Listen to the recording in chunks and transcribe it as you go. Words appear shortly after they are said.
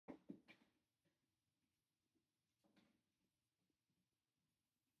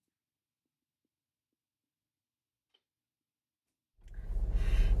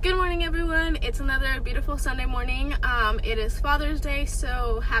Good morning, everyone. It's another beautiful Sunday morning. It is Father's Day,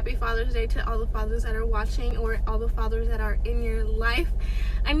 so happy Father's Day to all the fathers that are watching or all the fathers that are in your life.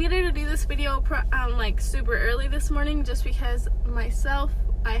 I needed to do this video like super early this morning just because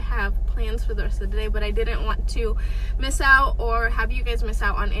I have plans for the rest of the day, but I didn't want to miss out or have you guys miss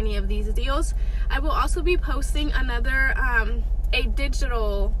out on any of these deals. I will also be posting another a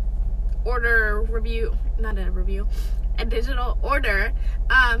digital order review, a digital order,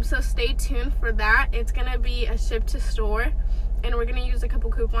 so stay tuned for that. It's gonna be a ship to store and we're gonna use a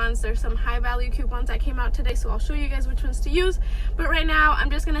couple coupons. There's some high value coupons that came out today, so I'll show you guys which ones to use. But right now I'm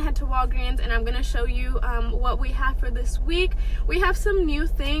just gonna head to Walgreens and I'm gonna show you what we have for this week. We have some new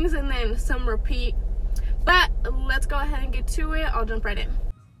things and then some repeat, but let's go ahead and get to it. I'll jump right in.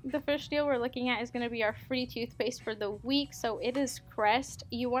 The first deal we're looking at is going to be our free toothpaste for the week. So it is Crest.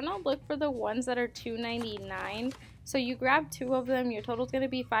 You want to look for the ones that are $2.99. So you grab 2 of them. Your total is going to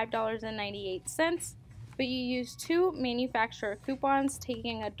be $5.98. But you use 2 manufacturer coupons,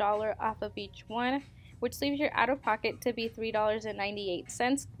 taking $1 off of each one, which leaves your out-of-pocket to be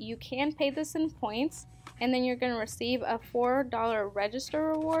 $3.98. You can pay this in points, and then you're going to receive a $4 register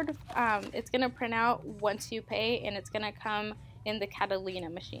reward. It's going to print out once you pay, and it's going to come in the Catalina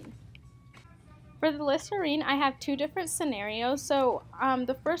machine. For the Listerine, I have 2 different scenarios. So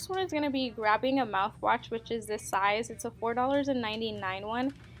the first one is going to be grabbing a mouthwash, which is this size. It's a $4.99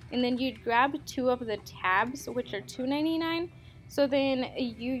 one, and then you'd grab 2 of the tabs, which are $2.99. So then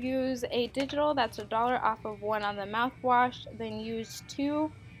you use a digital, that's $1 off of 1 on the mouthwash, then use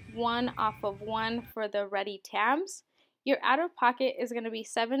 2, 1 off of 1 for the ready tabs. Your out-of-pocket is going to be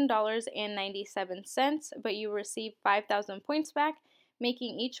 $7.97, but you receive 5,000 points back,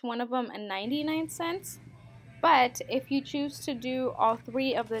 making each one of them a 99 cents. But if you choose to do all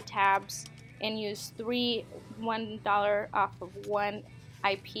 3 of the tabs and use $1 off of 1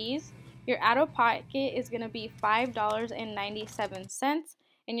 IPs, your out-of-pocket is going to be $5.97,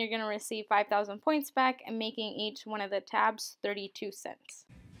 and you're going to receive 5,000 points back, and making each one of the tabs 32 cents.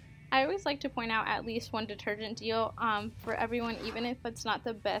 I always like to point out at least one detergent deal for everyone, even if it's not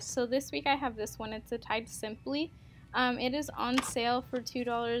the best. So this week I have this one. It's a Tide Simply. It is on sale for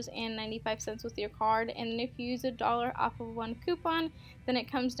 $2.95 with your card, and if you use $1 off of 1 coupon, then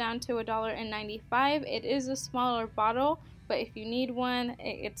it comes down to $1.95. It is a smaller bottle, but if you need one,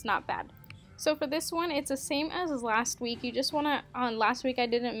 it's not bad. So for this one, it's the same as last week. You just want to, last week I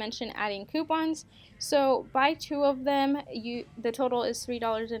didn't mention adding coupons. So buy 2 of them, the total is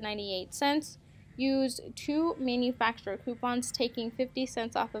 $3.98. Use 2 manufacturer coupons, taking 50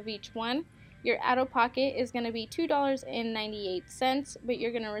 cents off of each one. Your out-of-pocket is going to be $2.98, but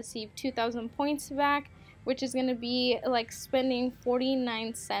you're going to receive 2,000 points back, which is going to be like spending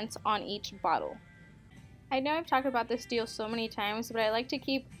 49 cents on each bottle. I know I've talked about this deal so many times, but I like to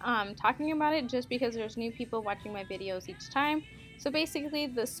keep talking about it just because there's new people watching my videos each time. So basically,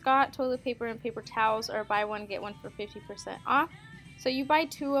 the Scott toilet paper and paper towels are buy one, get one for 50% off. So you buy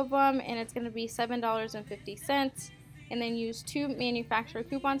 2 of them, and it's going to be $7.50, and then use 2 manufacturer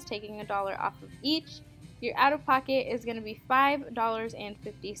coupons, taking $1 off of each. Your out-of-pocket is going to be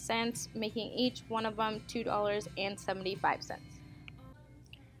 $5.50, making each one of them $2.75.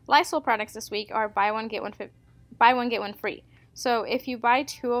 Lysol products this week are buy one get one free. So if you buy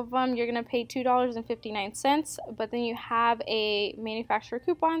 2 of them, you're going to pay $2.59, but then you have a manufacturer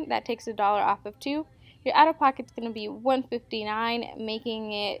coupon that takes $1 off of 2. Your out-of-pocket is going to be $1.59,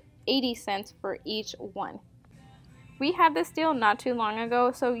 making it 80 cents for each one. We had this deal not too long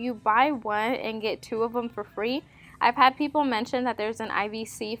ago, so you buy 1 and get 2 of them for free. I've had people mention that there's an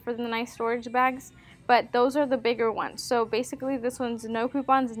IVC for the nice storage bags, but those are the bigger ones. So basically this one's no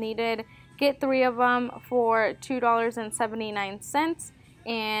coupons needed. Get 3 of them for $2.79,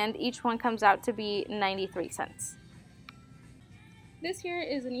 and each one comes out to be 93 cents. This here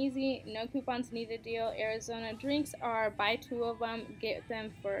is an easy no coupons needed deal. Arizona drinks are buy 2 of them, get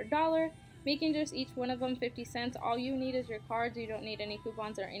them for $1, making just each one of them 50 cents. All you need is your cards. You don't need any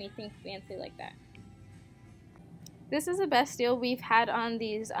coupons or anything fancy like that. This is the best deal we've had on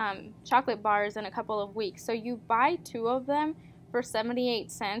these chocolate bars in a couple of weeks. So you buy 2 of them for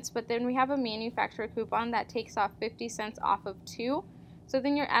 78 cents, but then we have a manufacturer coupon that takes off 50 cents off of 2. So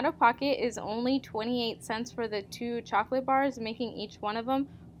then your out-of-pocket is only 28 cents for the 2 chocolate bars, making each one of them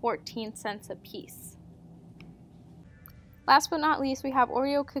 14 cents a piece. Last but not least, we have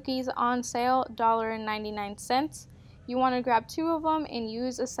Oreo cookies on sale, $1.99. You want to grab 2 of them and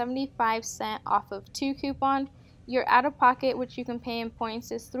use a 75-cent off of 2 coupon. Your out-of-pocket, which you can pay in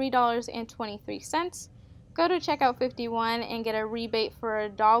points, is $3.23. Go to checkout 51 and get a rebate for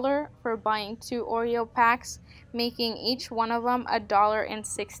 $1 for buying 2 Oreo packs, making each one of them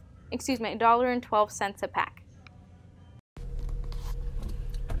 $1.12 a pack.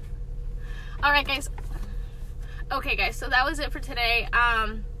 Alright guys, okay guys, so that was it for today.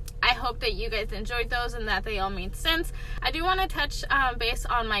 I hope that you guys enjoyed those and that they all made sense. I do want to touch base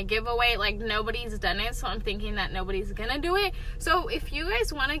on my giveaway. Like, nobody's done it, so I'm thinking that nobody's gonna do it. So if you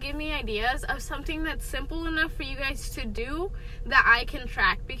guys want to give me ideas of something that's simple enough for you guys to do that I can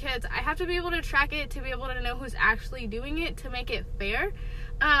track, because I have to be able to track it to be able to know who's actually doing it to make it fair.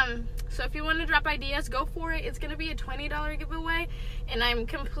 So if you want to drop ideas, go for it. It's going to be a $20 giveaway, and I'm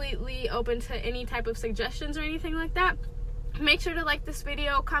completely open to any type of suggestions or anything like that. Make sure to like this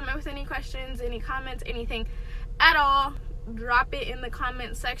video, comment with any questions, any comments, anything at all. Drop it in the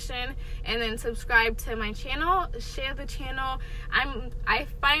comment section, and then subscribe to my channel, share the channel. I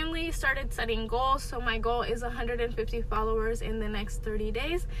finally started setting goals, so my goal is 150 followers in the next 30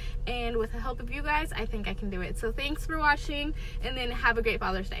 days, and with the help of you guys, I think I can do it. So thanks for watching, and then have a great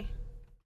Father's Day.